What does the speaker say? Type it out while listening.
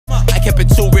kept it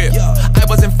too real. I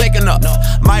wasn't fake enough.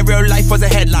 My real life was a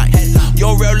headline.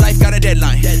 Your real life got a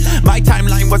deadline. My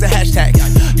timeline was a hashtag.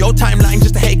 Your timeline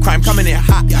just a hate crime. Coming in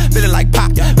hot, feeling like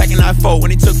Pac back in 9-4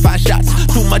 when he took 5 shots.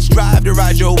 Too much drive to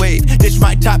ride your wave. Ditch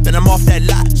my top and I'm off that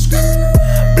lot.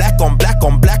 Black on black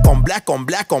on black on black on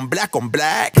black on black on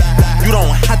black. You don't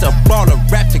have to ball a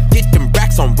rap to get them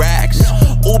racks on racks.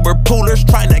 Uber poolers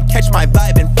trying to catch my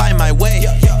vibe and find my way.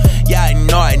 Yeah,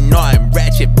 I know I'm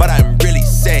ratchet, but I'm really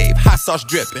safe. Hot sauce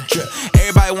dripping.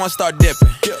 Everybody wanna start dipping.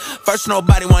 First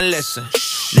nobody wanna listen.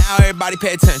 Now everybody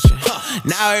pay attention.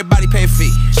 Now everybody pay a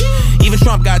fee. Even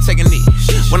Trump gotta take a knee.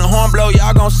 When the horn blow,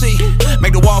 y'all gon' see.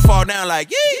 Make the wall fall down like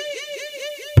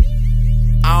yee.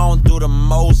 I don't do the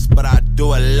most, but I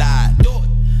do a lot.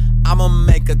 I'ma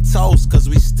make a toast, cause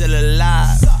we still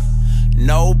alive.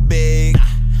 No big,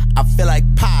 I feel like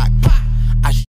Pac.